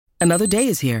Another day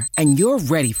is here, and you're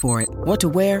ready for it. What to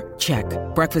wear? Check.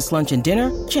 Breakfast, lunch, and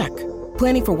dinner? Check.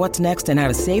 Planning for what's next and how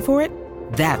to save for it?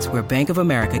 That's where Bank of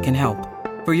America can help.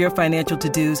 For your financial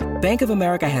to-dos, Bank of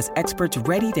America has experts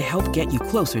ready to help get you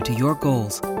closer to your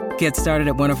goals. Get started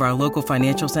at one of our local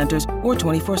financial centers or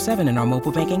 24/7 in our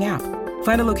mobile banking app.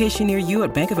 Find a location near you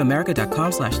at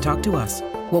bankofamerica.com/talktous.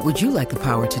 What would you like the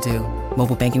power to do?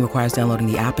 Mobile banking requires downloading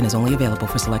the app and is only available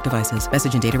for select devices.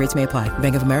 Message and data rates may apply.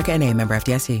 Bank of America N.A., member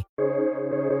FDIC.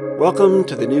 Welcome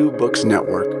to the New Books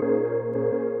Network.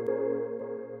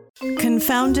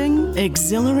 Confounding,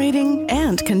 exhilarating,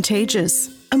 and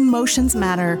contagious. Emotions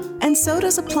matter, and so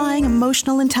does applying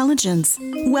emotional intelligence.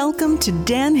 Welcome to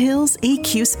Dan Hill's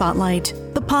EQ Spotlight,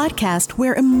 the podcast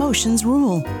where emotions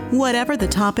rule. Whatever the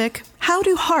topic, how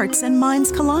do hearts and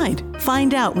minds collide?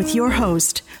 Find out with your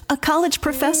host, a college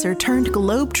professor turned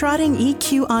globe-trotting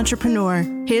EQ entrepreneur.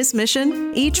 His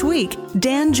mission? Each week,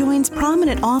 Dan joins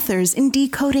prominent authors in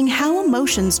decoding how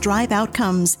emotions drive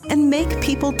outcomes and make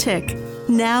people tick.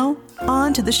 Now,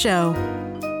 on to the show.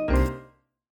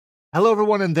 Hello,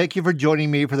 everyone, and thank you for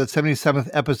joining me for the 77th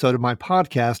episode of my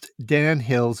podcast, Dan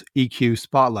Hill's EQ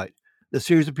Spotlight. The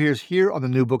series appears here on the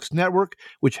New Books Network,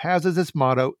 which has as its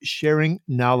motto, sharing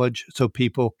knowledge so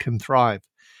people can thrive.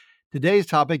 Today's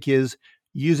topic is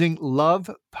using love,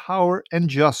 power, and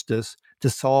justice to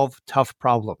solve tough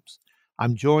problems.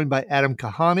 I'm joined by Adam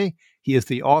Kahane. He is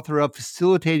the author of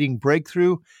Facilitating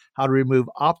Breakthrough, How to Remove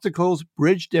Obstacles,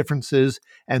 Bridge Differences,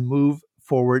 and Move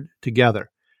Forward Together.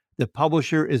 The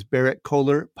publisher is Barrett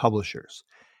Kohler Publishers.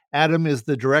 Adam is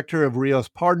the director of Rios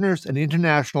Partners, an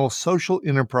international social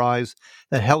enterprise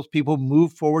that helps people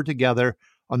move forward together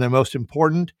on their most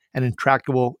important and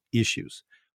intractable issues.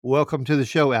 Welcome to the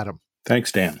show, Adam.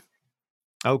 Thanks, Dan.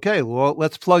 Okay, well,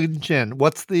 let's plug in.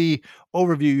 What's the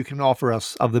overview you can offer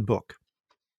us of the book?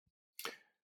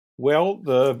 Well,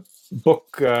 the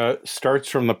book starts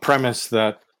from the premise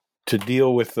that to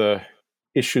deal with the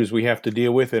issues we have to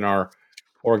deal with in our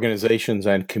organizations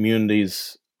and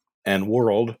communities and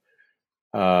world,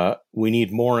 we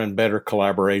need more and better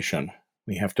collaboration.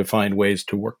 We have to find ways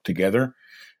to work together,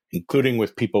 including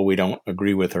with people we don't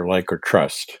agree with or like or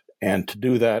trust. And to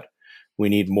do that, we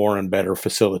need more and better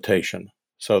facilitation.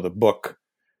 So the book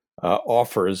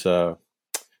offers a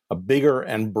bigger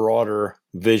and broader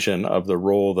vision of the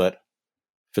role that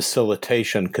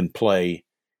facilitation can play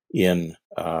in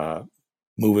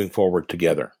moving forward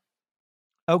together.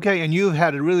 Okay, and you've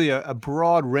had a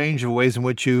broad range of ways in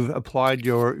which you've applied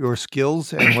your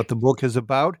skills and what the book is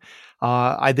about.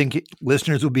 I think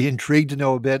listeners will be intrigued to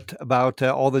know a bit about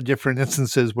all the different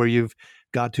instances where you've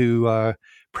got to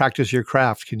practice your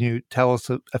craft. Can you tell us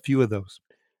a few of those?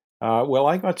 Well,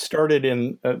 I got started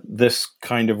in this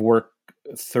kind of work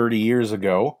 30 years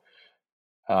ago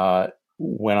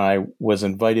when I was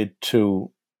invited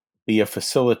to be a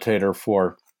facilitator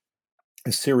for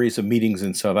a series of meetings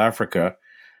in South Africa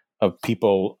of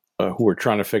people who were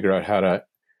trying to figure out how to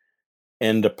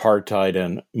end apartheid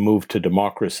and move to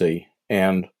democracy.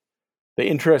 And the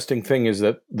interesting thing is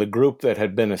that the group that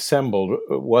had been assembled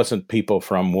wasn't people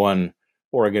from one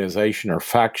organization or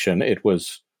faction. It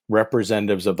was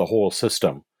representatives of the whole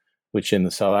system, which in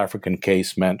the South African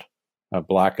case meant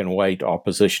black and white,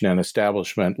 opposition and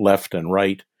establishment, left and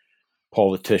right,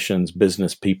 politicians,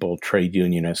 business people, trade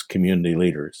unionists, community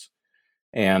leaders.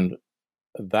 And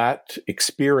that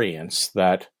experience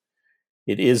that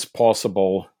it is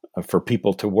possible for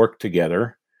people to work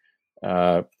together,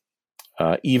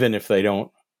 even if they don't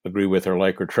agree with or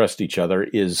like or trust each other,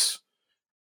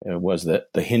 was the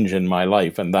hinge in my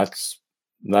life. And that's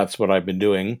what I've been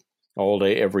doing all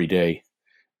day, every day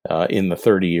in the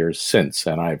 30 years since.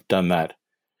 And I've done that,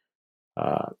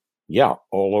 all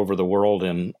over the world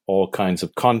in all kinds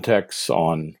of contexts,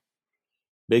 on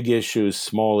big issues,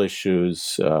 small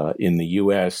issues, in the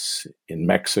U.S., in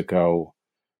Mexico,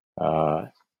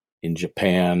 in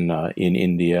Japan, in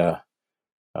India,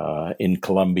 in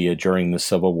Colombia during the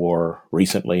Civil War,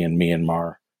 recently in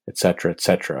Myanmar, et cetera, et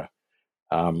cetera.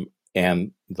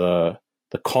 And the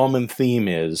common theme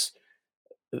is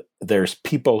there's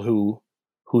people who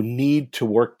need to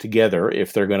work together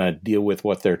if they're going to deal with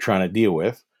what they're trying to deal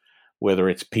with, whether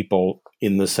it's people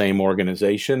in the same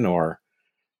organization or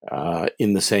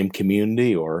in the same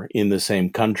community or in the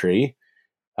same country.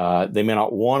 They may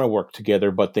not want to work together,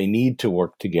 but they need to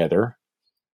work together.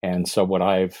 And so what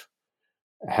I've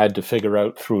had to figure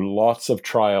out through lots of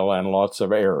trial and lots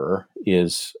of error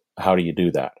is, how do you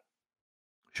do that?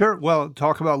 Sure. Well,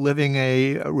 talk about living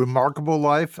a remarkable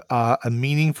life, a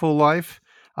meaningful life.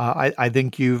 I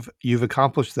think you've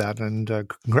accomplished that, and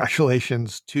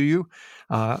congratulations to you.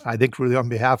 I think really on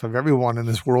behalf of everyone in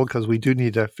this world, because we do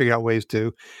need to figure out ways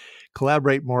to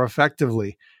collaborate more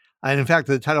effectively. And in fact,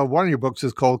 the title of one of your books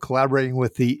is called Collaborating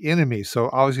with the Enemy. So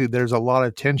obviously there's a lot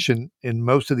of tension in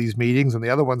most of these meetings, and the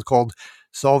other one's called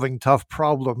Solving Tough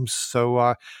Problems.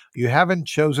 So you haven't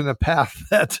chosen a path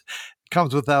that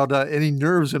comes without any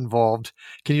nerves involved.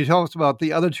 Can you tell us about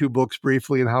the other two books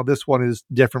briefly and how this one is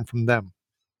different from them?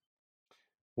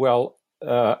 Well,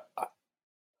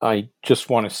 I just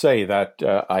want to say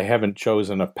that I haven't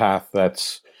chosen a path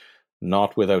that's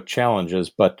not without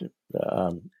challenges, but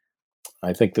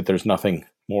I think that there's nothing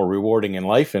more rewarding in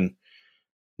life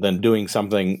than doing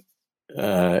something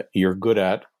you're good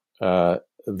at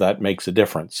that makes a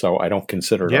difference. So I don't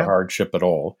consider it a hardship at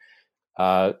all.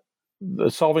 The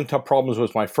Solving Tough Problems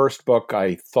was my first book.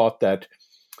 I thought that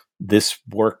this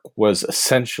work was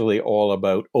essentially all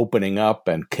about opening up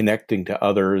and connecting to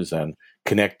others and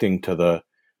connecting to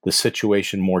the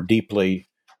situation more deeply,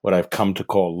 what I've come to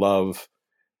call love.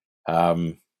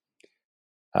 And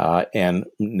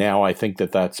now I think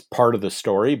that that's part of the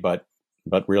story, but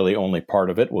really only part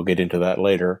of it. We'll get into that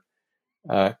later.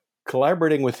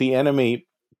 Collaborating with the Enemy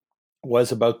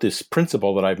was about this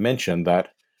principle that I've mentioned, that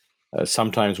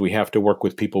sometimes we have to work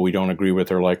with people we don't agree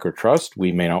with or like or trust.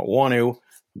 We may not want to,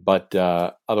 but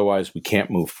otherwise we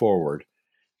can't move forward.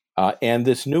 And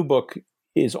this new book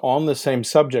is on the same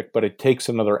subject, but it takes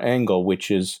another angle, which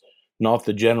is not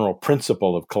the general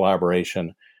principle of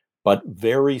collaboration, but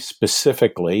very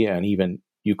specifically, and even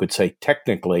you could say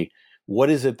technically, what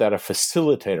is it that a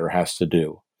facilitator has to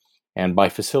do? And by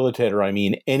facilitator, I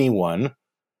mean anyone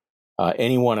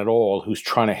at all who's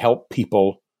trying to help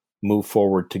people move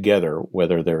forward together,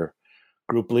 whether they're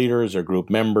group leaders or group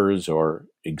members or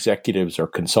executives or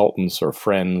consultants or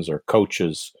friends or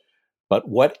coaches. But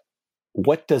what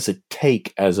does it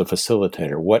take as a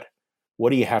facilitator? What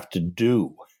do you have to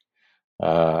do?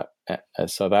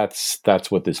 So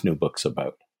that's what this new book's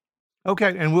about.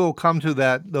 Okay, and we'll come to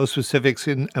those specifics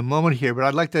in a moment here, but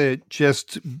I'd like to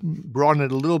just broaden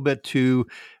it a little bit to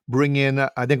bring in,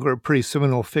 I think we're a pretty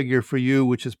seminal figure for you,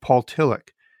 which is Paul Tillich.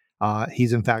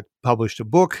 He's in fact published a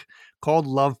book called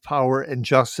Love, Power, and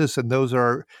Justice, and those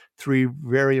are three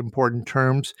very important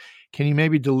terms. Can you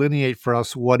maybe delineate for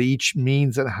us what each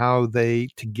means and how they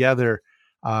together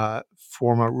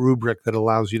form a rubric that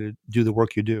allows you to do the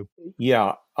work you do?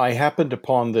 Yeah, I happened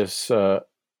upon this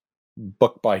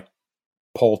book by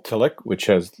Paul Tillich, which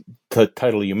has the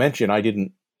title you mentioned. I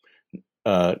didn't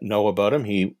know about him.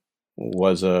 He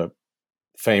was a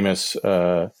famous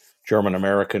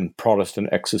German-American Protestant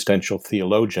existential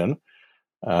theologian.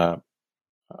 I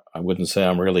wouldn't say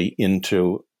I'm really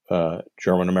into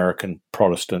German-American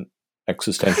Protestant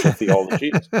existential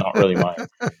theology. It's not really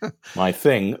my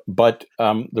thing. But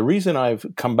the reason I've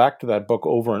come back to that book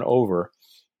over and over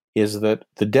is that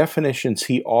the definitions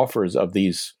he offers of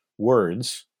these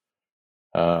words,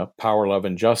 power, love,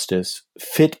 and justice,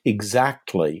 fit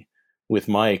exactly with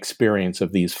my experience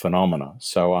of these phenomena.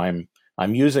 So I'm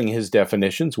using his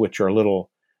definitions, which are a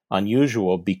little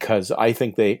unusual because I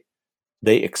think they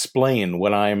explain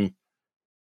what I'm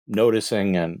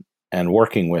noticing and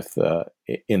working with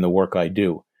in the work I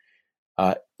do.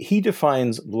 He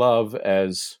defines love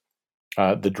as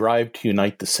the drive to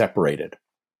unite the separated.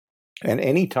 And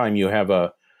anytime you have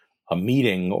a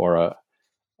meeting or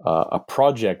a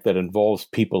project that involves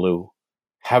people who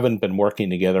haven't been working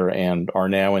together and are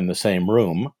now in the same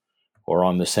room or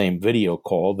on the same video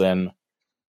call, then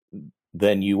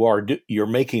you're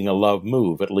making a love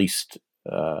move, at least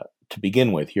to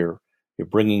begin with. You're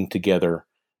bringing together,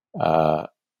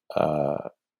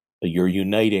 you're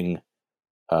uniting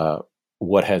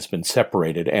what has been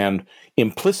separated. And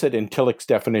implicit in Tillich's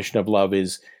definition of love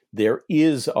is there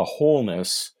is a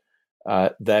wholeness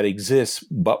that exists,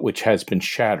 but which has been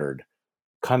shattered,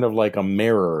 kind of like a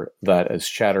mirror that is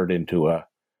shattered into a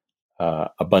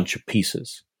bunch of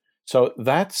pieces. So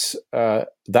that's a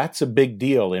big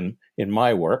deal in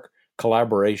my work.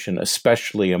 Collaboration,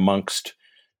 especially amongst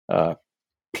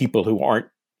people who aren't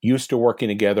used to working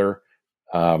together,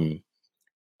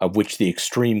 of which the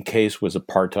extreme case was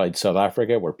apartheid South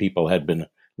Africa, where people had been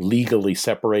legally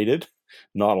separated,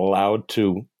 not allowed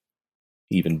to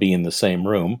even be in the same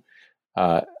room.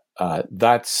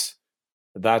 That's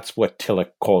what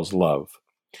Tillich calls love.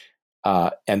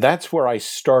 And that's where I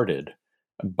started.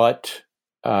 But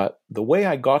the way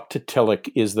I got to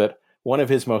Tillich is that one of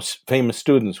his most famous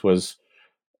students was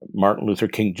Martin Luther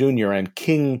King Jr., and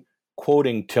King,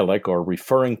 quoting Tillich or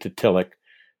referring to Tillich,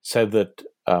 said that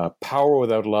power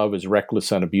without love is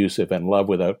reckless and abusive, and love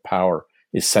without power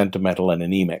is sentimental and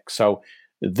anemic. So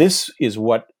this is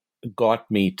what got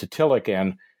me to Tillich,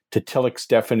 and to Tillich's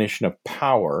definition of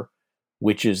power,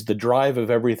 which is the drive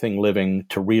of everything living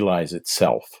to realize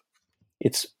itself.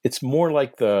 It's more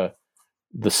like the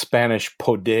Spanish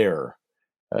poder,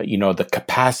 the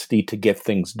capacity to get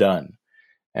things done.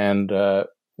 And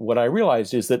what I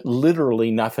realized is that literally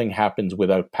nothing happens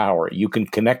without power. You can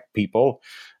connect people,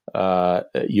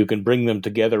 you can bring them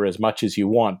together as much as you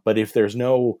want, but if there's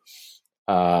no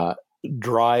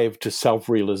drive to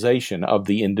self-realization of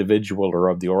the individual or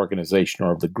of the organization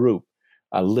or of the group,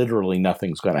 literally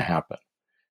nothing's going to happen.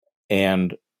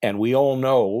 And we all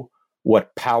know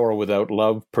what power without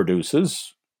love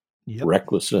produces. Yep.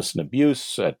 Recklessness and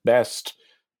abuse at best,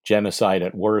 genocide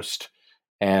at worst.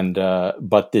 And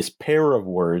but this pair of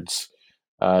words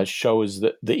shows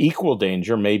that the equal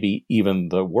danger, maybe even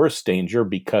the worst danger,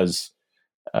 because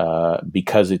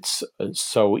it's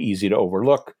so easy to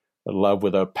overlook. Love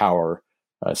without power,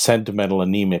 sentimental,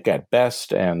 anemic at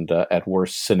best, and at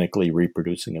worst, cynically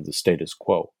reproducing of the status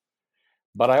quo.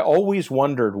 But I always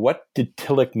wondered, what did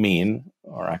Tillich mean,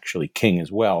 or actually King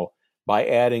as well, by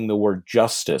adding the word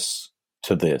justice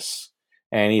to this?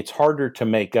 And it's harder to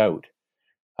make out.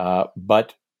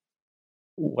 But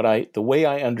the way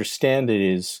I understand it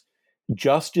is,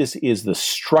 justice is the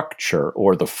structure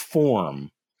or the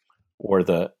form or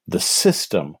the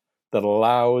system that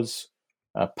allows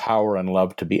power and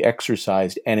love to be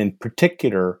exercised, and in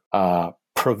particular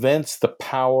prevents the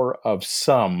power of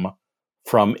some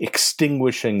from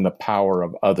extinguishing the power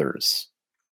of others,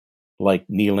 like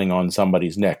kneeling on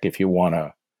somebody's neck, if you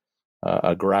want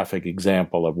a graphic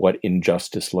example of what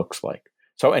injustice looks like.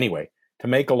 So anyway, to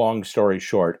make a long story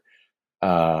short,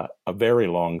 a very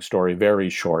long story, very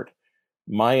short,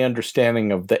 my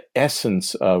understanding of the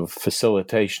essence of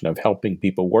facilitation, of helping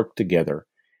people work together,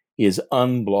 is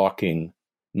unblocking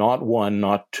not one,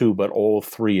 not two, but all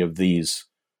three of these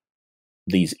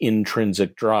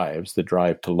intrinsic drives: the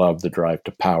drive to love, the drive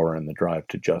to power, and the drive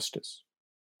to justice.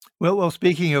 Well,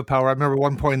 speaking of power, I remember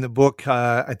one point in the book,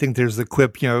 I think there's the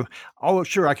quip, oh,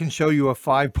 sure, I can show you a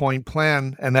 5-point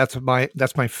plan, and that's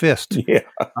my fist,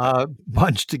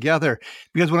 bunched together.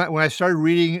 Because when I started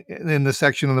reading in the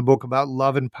section in the book about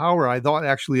love and power, I thought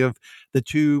actually of the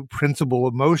two principal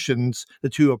emotions, the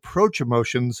two approach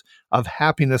emotions of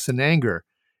happiness and anger.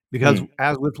 Because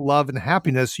as with love and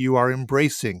happiness, you are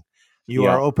embracing, you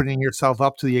are opening yourself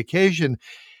up to the occasion.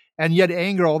 And yet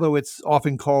anger, although it's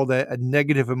often called a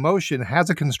negative emotion, has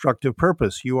a constructive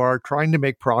purpose. You are trying to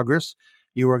make progress.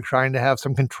 You are trying to have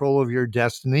some control of your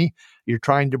destiny. You're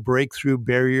trying to break through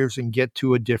barriers and get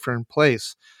to a different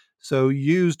place. So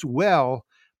used well,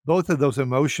 both of those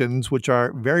emotions, which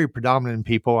are very predominant in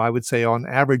people, I would say on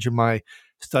average in my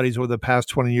studies over the past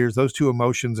 20 years, those two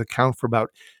emotions account for about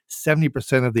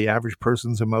 70% of the average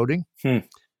person's emoting.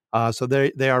 So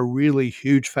they are really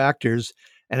huge factors.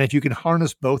 And if you can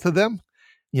harness both of them,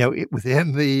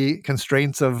 within the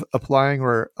constraints of applying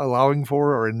or allowing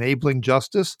for or enabling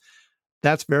justice,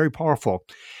 that's very powerful.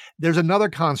 There's another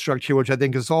construct here, which I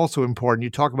think is also important. You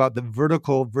talk about the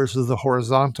vertical versus the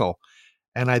horizontal.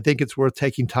 And I think it's worth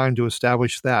taking time to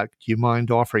establish that. Do you mind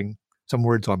offering some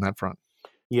words on that front?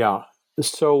 Yeah.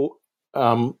 So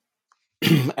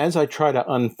as I try to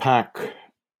unpack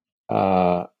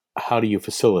how do you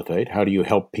facilitate? How do you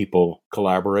help people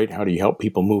collaborate? How do you help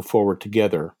people move forward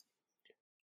together?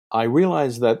 I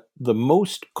realize that the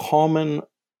most common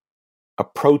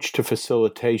approach to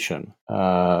facilitation,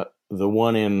 the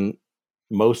one in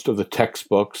most of the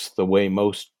textbooks, the way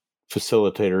most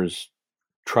facilitators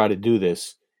try to do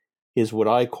this, is what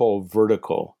I call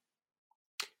vertical,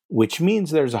 which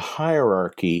means there's a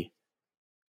hierarchy,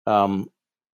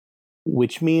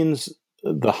 which means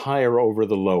the higher over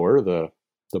the lower, the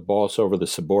boss over the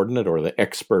subordinate, or the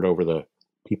expert over the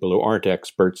people who aren't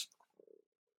experts.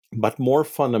 But more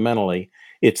fundamentally,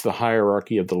 it's the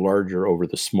hierarchy of the larger over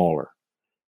the smaller.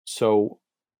 So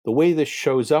the way this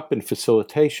shows up in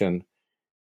facilitation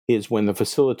is when the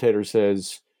facilitator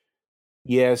says,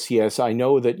 yes, I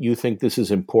know that you think this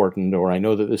is important, or I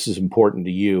know that this is important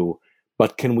to you,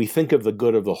 but can we think of the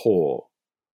good of the whole,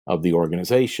 of the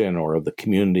organization or of the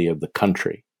community, of the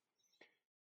country?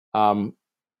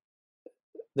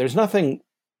 There's nothing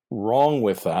wrong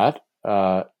with that.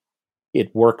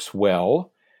 It works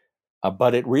well,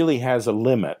 but it really has a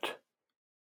limit.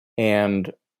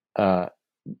 And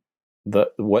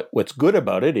what's good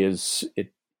about it is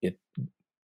it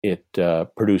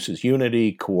produces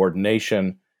unity,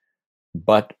 coordination,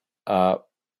 but the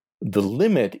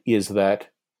limit is that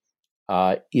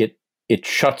it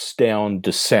shuts down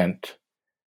dissent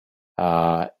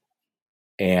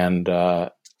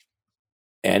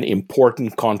and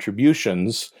important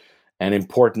contributions and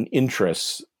important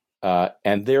interests,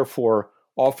 and therefore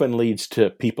often leads to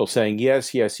people saying,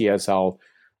 yes, I'll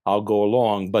go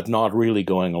along, but not really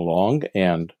going along,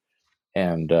 and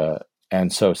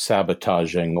so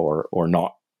sabotaging or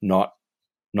not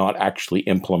actually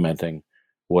implementing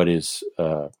what is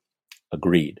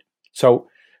agreed. So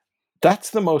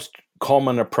that's the most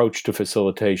common approach to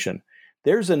facilitation.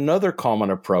 There's another common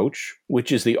approach,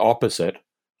 which is the opposite.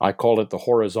 I call it the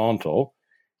horizontal,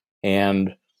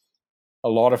 and a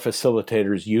lot of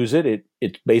facilitators use it.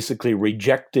 It's basically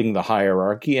rejecting the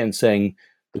hierarchy and saying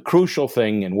the crucial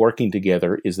thing in working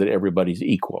together is that everybody's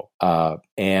equal,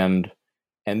 and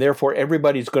therefore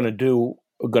everybody's going to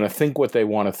think what they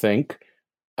want to think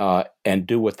and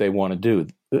do what they want to do.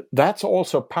 That's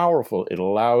also powerful. It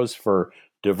allows for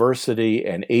diversity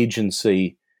and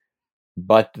agency,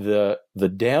 but the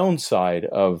downside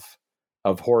of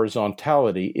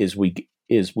horizontality is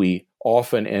we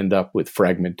often end up with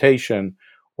fragmentation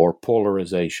or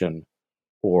polarization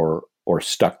or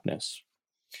stuckness.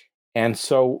 And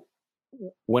so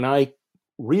when I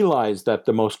realized that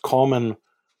the most common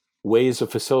ways of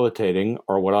facilitating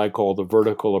are what I call the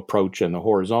vertical approach and the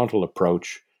horizontal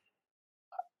approach,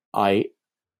 I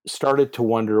started to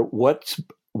wonder what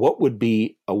would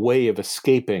be a way of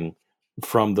escaping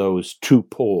from those two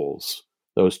poles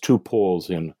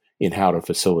in how to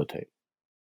facilitate.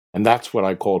 And that's what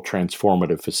I call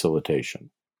transformative facilitation.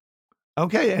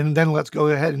 Okay, and then let's go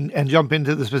ahead and jump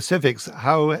into the specifics.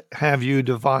 How have you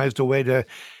devised a way to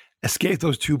escape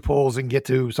those two poles and get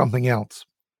to something else?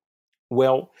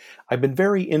 Well, I've been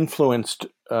very influenced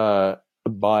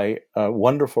by a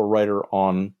wonderful writer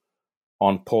on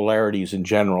polarities in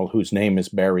general, whose name is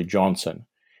Barry Johnson.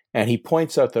 And he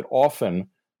points out that often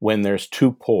when there's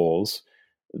two poles,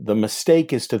 the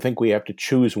mistake is to think we have to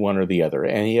choose one or the other.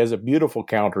 And he has a beautiful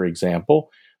counterexample,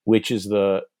 which is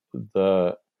the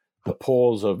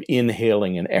poles of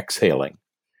inhaling and exhaling.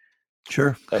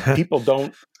 Sure. People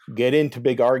don't get into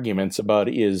big arguments about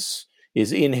is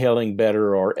inhaling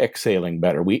better or exhaling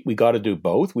better. We got to do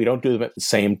both. We don't do them at the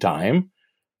same time.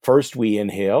 First we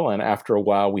inhale, and after a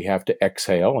while we have to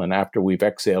exhale, and after we've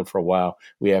exhaled for a while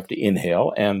we have to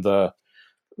inhale. And the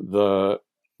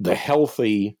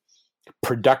healthy,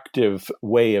 productive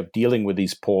way of dealing with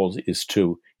these poles is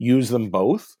to use them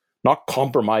both, not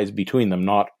compromise between them,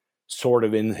 not sort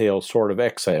of inhale, sort of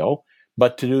exhale,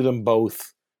 but to do them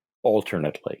both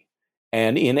alternately.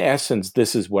 And in essence,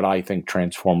 this is what I think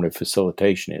transformative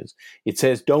facilitation is. It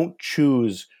says don't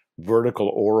choose vertical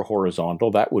or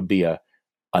horizontal. That would be an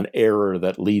error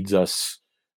that leads us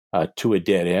to a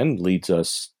dead end, leads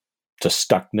us to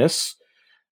stuckness.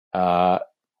 The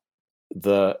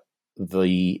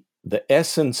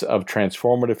essence of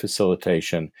transformative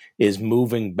facilitation is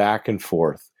moving back and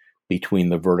forth between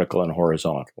the vertical and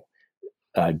horizontal,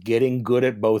 getting good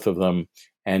at both of them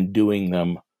and doing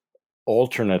them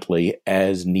alternately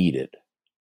as needed.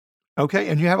 Okay,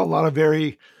 and you have a lot of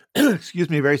very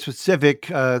specific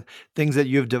things that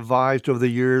you've devised over the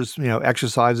years,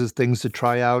 exercises, things to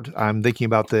try out. I'm thinking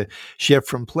about the shift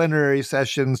from plenary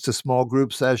sessions to small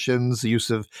group sessions, the use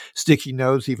of sticky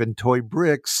notes, even toy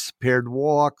bricks, paired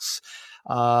walks,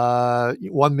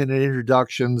 1-minute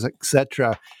introductions,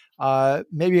 etc.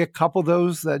 Maybe a couple of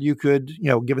those that you could,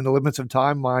 given the limits of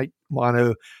time, might want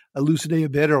to elucidate a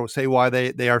bit or say why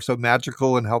they are so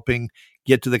magical in helping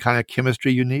get to the kind of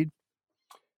chemistry you need?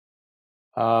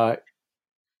 Yeah,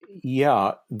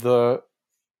 the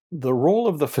role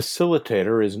of the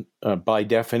facilitator is, by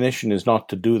definition, is not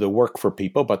to do the work for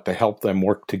people, but to help them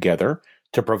work together,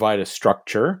 to provide a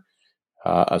structure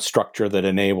that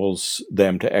enables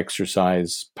them to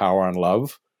exercise power and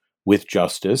love with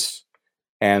justice.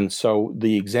 And so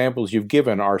the examples you've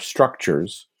given are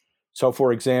structures. So,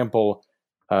 for example,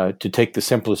 to take the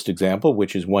simplest example,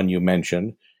 which is one you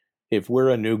mentioned, if we're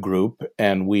a new group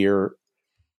and we're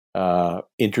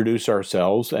introduce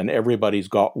ourselves and everybody's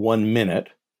got 1 minute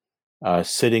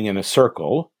sitting in a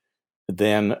circle,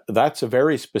 then that's a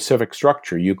very specific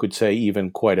structure. You could say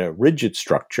even quite a rigid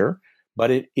structure,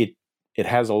 but it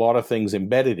has a lot of things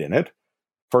embedded in it.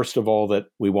 First of all, that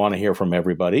we want to hear from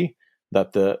everybody,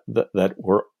 that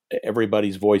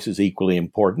everybody's voice is equally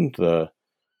important. The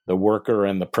worker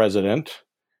and the president,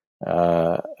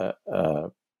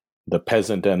 the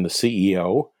peasant and the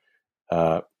CEO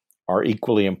are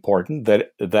equally important,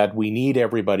 that we need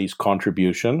everybody's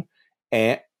contribution,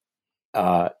 and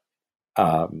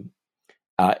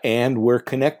we're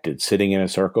connected, sitting in a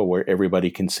circle where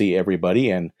everybody can see everybody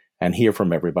and hear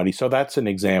from everybody. So that's an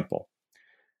example.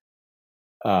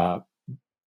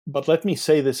 But let me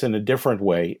say this in a different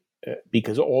way,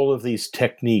 because all of these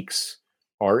techniques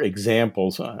are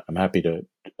examples. I'm happy to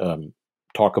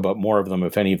talk about more of them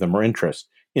if any of them are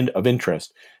of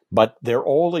interest. But they're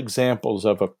all examples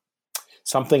of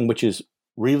something which is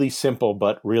really simple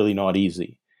but really not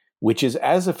easy, which is,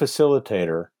 as a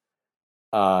facilitator,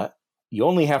 you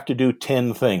only have to do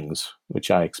 10 things, which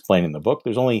I explain in the book.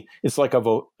 It's like a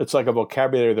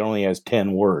vocabulary that only has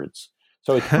 10 words.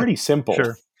 So it's pretty simple.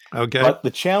 Sure. Okay. But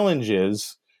the challenge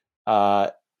is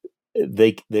they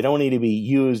don't need to be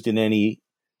used in any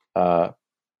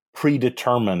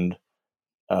predetermined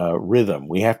rhythm.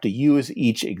 We have to use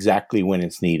each exactly when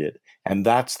it's needed. And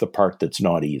that's the part that's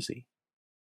not easy.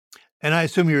 And I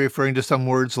assume you're referring to some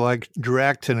words like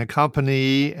direct and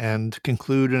accompany and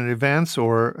conclude and advance,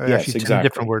 or yes, actually exactly. 10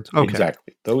 different words. Okay.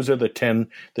 Exactly. Those are the 10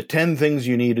 things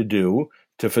you need to do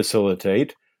to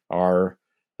facilitate are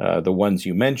the ones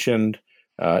you mentioned: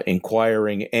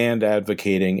 inquiring and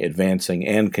advocating, advancing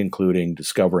and concluding,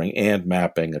 discovering and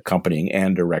mapping, accompanying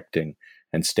and directing,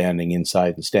 and standing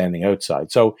inside and standing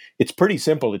outside. So it's pretty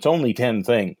simple. It's only 10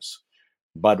 things.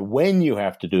 But when you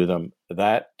have to do them,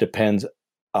 that depends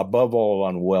above all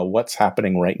on, well, what's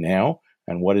happening right now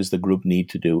and what does the group need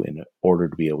to do in order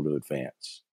to be able to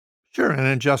advance. Sure, and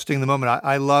adjusting the moment.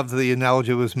 I love the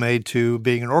analogy that was made to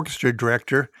being an orchestra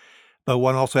director, but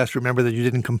one also has to remember that you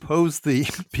didn't compose the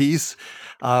piece,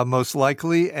 most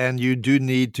likely, and you do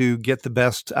need to get the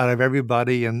best out of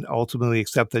everybody and ultimately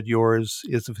accept that yours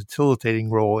is a facilitating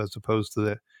role as opposed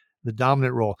to the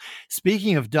dominant role.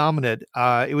 Speaking of dominant,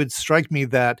 it would strike me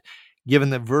that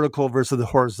given the vertical versus the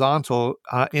horizontal,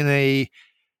 in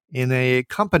a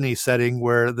company setting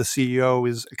where the CEO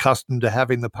is accustomed to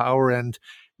having the power, and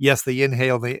yes, they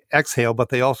inhale, they exhale, but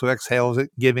they also exhale,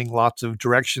 giving lots of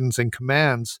directions and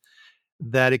commands,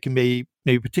 that it can be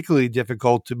maybe particularly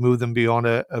difficult to move them beyond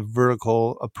a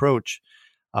vertical approach.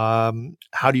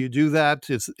 How do you do that?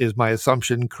 Is my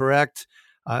assumption correct?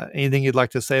 Anything you'd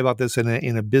like to say about this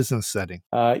in a business setting?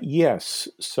 Yes.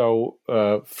 So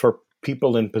for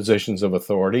people in positions of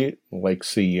authority, like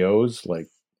CEOs,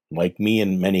 like me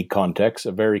in many contexts,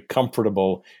 a very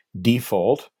comfortable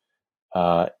default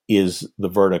is the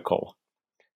vertical.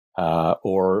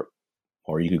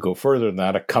 Or you could go further than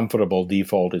that. A comfortable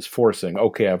default is forcing,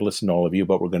 okay, I've listened to all of you,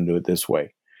 but we're going to do it this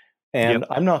way. And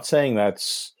I'm not saying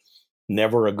that's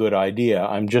never a good idea.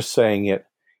 I'm just saying it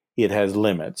has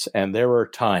limits. And there are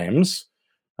times,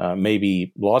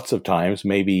 maybe lots of times,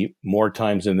 maybe more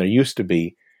times than there used to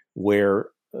be, where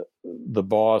the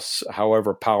boss,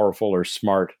 however powerful or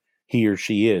smart he or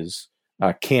she is,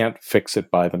 can't fix it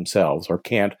by themselves or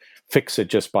can't fix it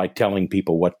just by telling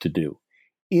people what to do.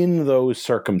 In those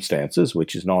circumstances,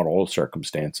 which is not all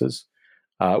circumstances,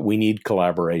 we need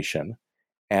collaboration.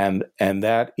 And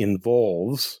that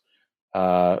involves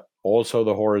also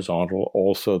the horizontal,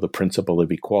 also the principle of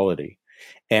equality.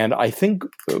 And I think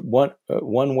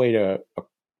one way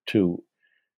to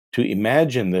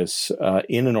imagine this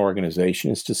in an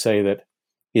organization is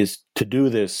to do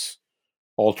this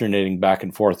alternating back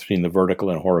and forth between the vertical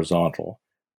and horizontal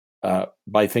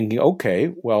by thinking,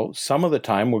 okay, well, some of the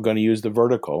time we're going to use the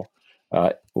vertical.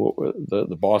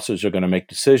 The bosses are going to make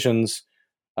decisions.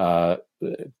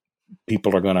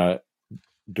 People are going to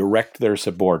direct their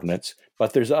subordinates.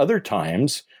 But there's other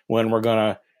times when we're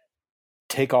going to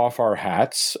take off our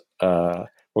hats. We're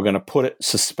going to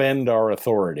suspend our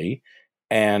authority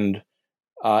and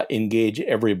engage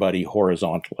everybody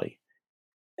horizontally.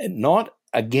 And not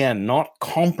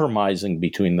compromising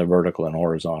between the vertical and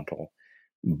horizontal,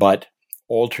 but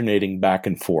alternating back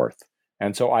and forth.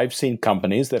 And so I've seen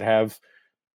companies that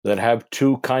have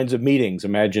two kinds of meetings.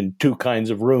 Imagine two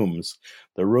kinds of rooms: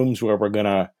 the rooms where we're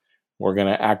gonna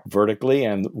act vertically,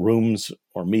 and rooms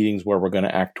or meetings where we're going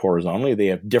to act horizontally. They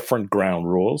have different ground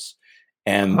rules,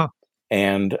 and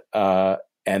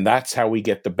that's how we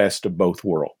get the best of both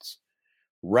worlds,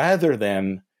 rather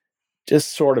than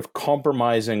just sort of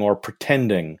compromising or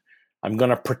pretending. I'm going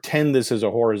to pretend this is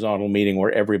a horizontal meeting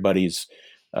where everybody's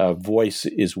voice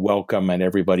is welcome and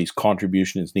everybody's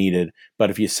contribution is needed. But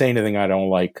if you say anything I don't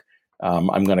like,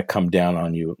 I'm going to come down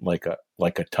on you like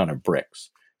a ton of bricks.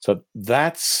 So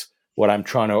that's what I'm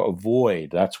trying to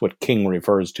avoid. That's what King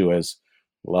refers to as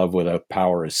love without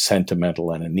power is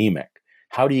sentimental and anemic.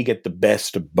 How do you get the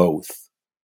best of both?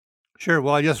 Sure.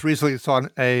 Well, I just recently saw an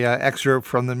excerpt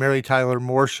from the Mary Tyler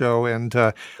Moore Show, and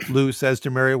Lou says to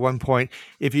Mary at one point,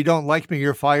 "If you don't like me,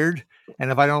 you're fired.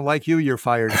 And if I don't like you, you're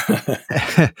fired."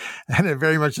 And it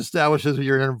very much establishes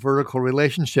you're in a vertical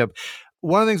relationship.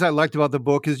 One of the things I liked about the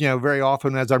book is, very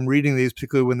often as I'm reading these,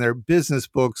 particularly when they're business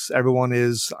books, everyone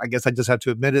is, I guess I just have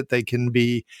to admit it, they can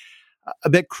be a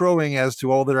bit crowing as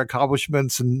to all their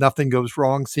accomplishments and nothing goes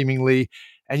wrong seemingly.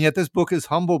 And yet this book is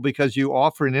humble because you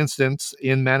offer an instance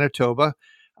in Manitoba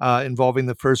involving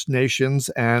the First Nations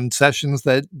and sessions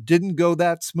that didn't go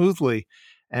that smoothly.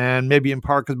 And maybe in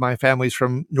part because my family's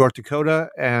from North Dakota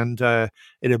and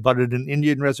it abutted an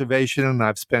Indian reservation, and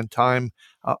I've spent time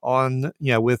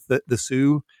with the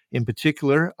Sioux in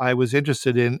particular. I was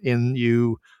interested in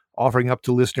you offering up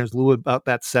to listeners a little bit about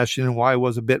that session and why it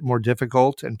was a bit more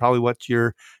difficult, and probably what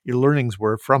your learnings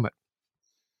were from it.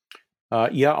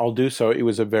 Yeah, I'll do so. It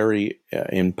was a very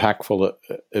impactful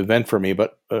event for me.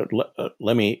 But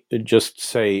let me just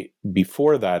say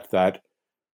before that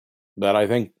I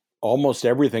think almost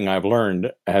everything I've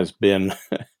learned has been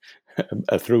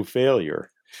through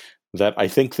failure. That I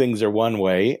think things are one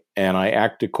way and I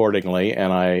act accordingly,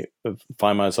 and I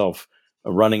find myself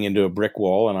running into a brick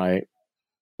wall, and I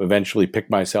eventually pick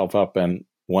myself up and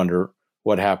wonder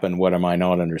what happened. What am I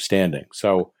not understanding?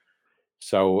 So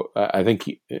I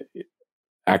think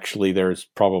actually there's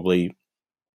probably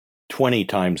 20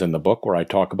 times in the book where I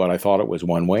talk about I thought it was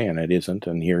one way and it isn't,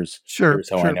 and here's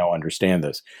how I now understand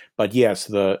this. But yes,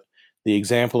 the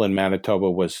example in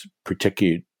Manitoba was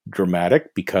particularly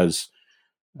dramatic because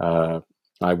I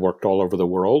worked all over the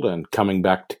world, and coming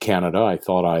back to Canada, I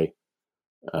thought I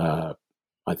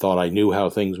knew how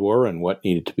things were and what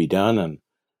needed to be done, and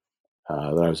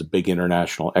that I was a big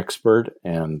international expert.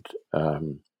 And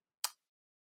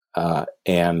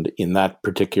in that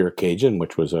particular occasion,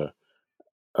 which was a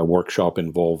workshop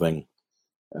involving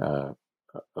a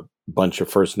bunch of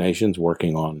First Nations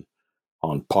working on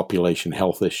population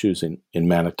health issues in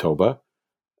Manitoba,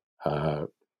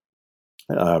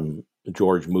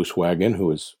 George Moosewagon, who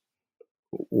was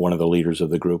one of the leaders of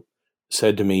the group,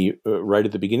 said to me right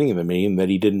at the beginning of the meeting that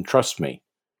he didn't trust me,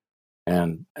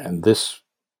 and this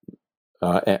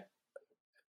that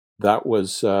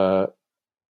was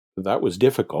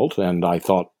difficult, and I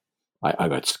thought I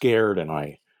got scared and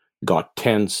I got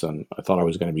tense, and I thought I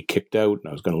was going to be kicked out and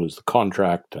I was going to lose the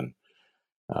contract,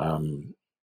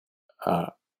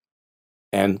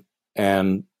 and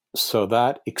so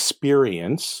that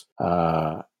experience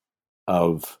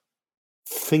of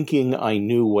thinking I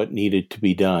knew what needed to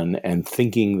be done and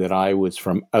thinking that I was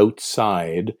from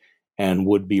outside and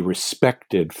would be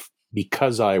respected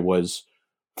because I was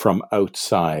from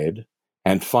outside,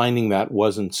 and finding that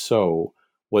wasn't so,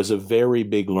 was a very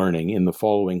big learning in the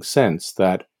following sense,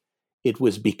 that it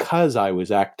was because I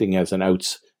was acting as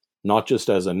not just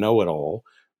as a know-it-all,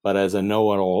 but as a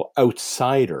know-it-all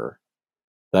outsider,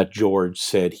 that George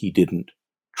said he didn't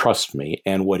trust me.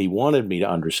 And what he wanted me to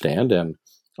understand, and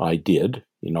I did,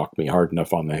 he knocked me hard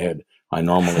enough on the head, I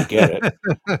normally get it,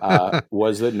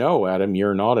 was that no, Adam,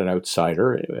 you're not an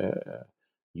outsider.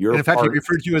 You're, in fact, he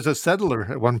referred to you as a settler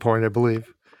at one point, I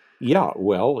believe. Yeah,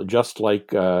 well, just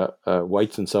like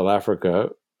whites in South Africa,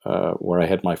 where I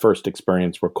had my first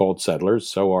experience, were called settlers,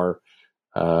 so are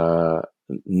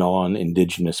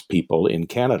non-Indigenous people in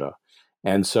Canada.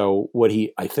 And so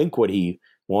I think what he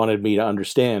wanted me to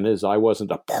understand is I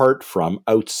wasn't apart from,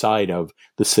 outside of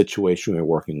the situation we were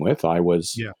working with. I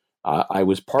was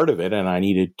part of it, and I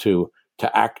needed to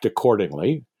act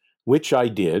accordingly, which I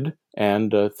did,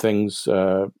 and things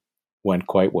went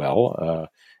quite well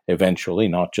eventually,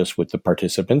 not just with the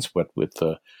participants, but with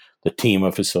the team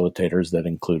of facilitators that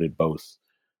included both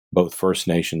First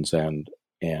Nations and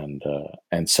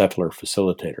settler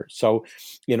facilitators. So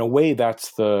in a way,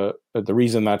 that's the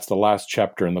reason that's the last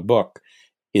chapter in the book,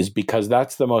 is because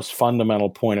that's the most fundamental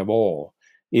point of all.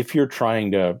 If you're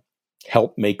trying to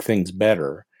help make things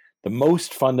better, the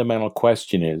most fundamental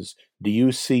question is, do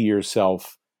you see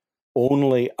yourself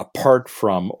only apart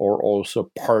from or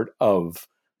also part of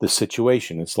the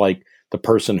situation? It's like the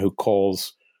person who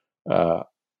calls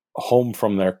home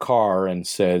from their car and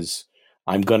says,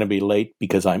 I'm going to be late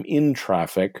because I'm in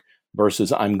traffic,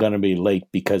 versus I'm going to be late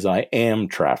because I am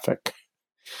traffic.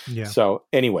 Yeah. So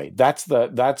anyway, that's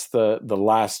the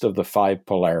last of the five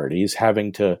polarities,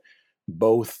 having to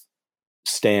both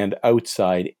stand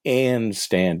outside and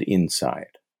stand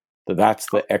inside. So that's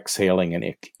the exhaling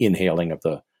and inhaling of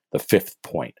the fifth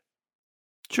point.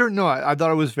 Sure. No, I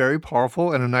thought it was very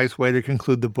powerful and a nice way to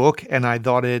conclude the book. And I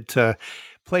thought it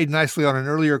played nicely on an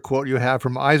earlier quote you have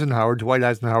from Eisenhower, Dwight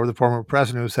Eisenhower, the former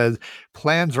president, who says,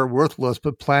 plans are worthless,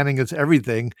 but planning is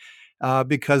everything,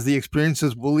 because the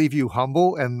experiences will leave you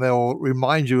humble and they'll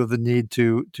remind you of the need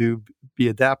to be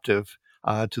adaptive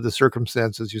to the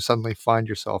circumstances you suddenly find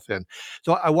yourself in.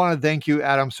 So I want to thank you,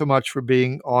 Adam, so much for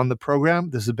being on the program.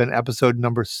 This has been episode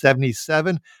number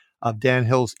 77 of Dan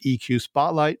Hill's EQ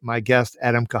Spotlight. My guest,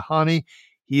 Adam Kahane.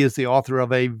 He is the author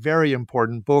of a very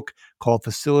important book called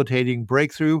Facilitating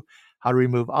Breakthrough: How to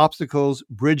Remove Obstacles,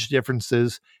 Bridge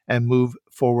Differences, and Move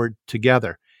Forward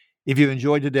Together. If you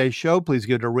enjoyed today's show, please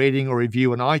give it a rating or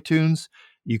review on iTunes.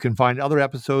 You can find other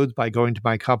episodes by going to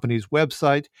my company's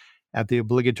website at the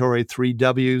obligatory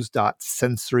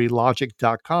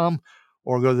 3Ws.sensorylogic.com,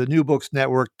 or go to the New Books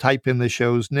Network, type in the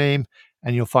show's name,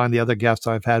 and you'll find the other guests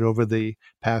I've had over the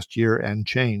past year and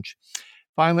change.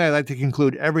 Finally, I'd like to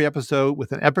conclude every episode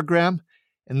with an epigram.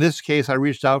 In this case, I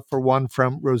reached out for one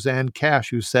from Roseanne Cash,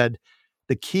 who said,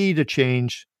 "The key to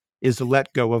change is to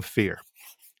let go of fear."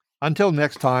 Until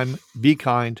next time, be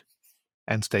kind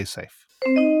and stay safe.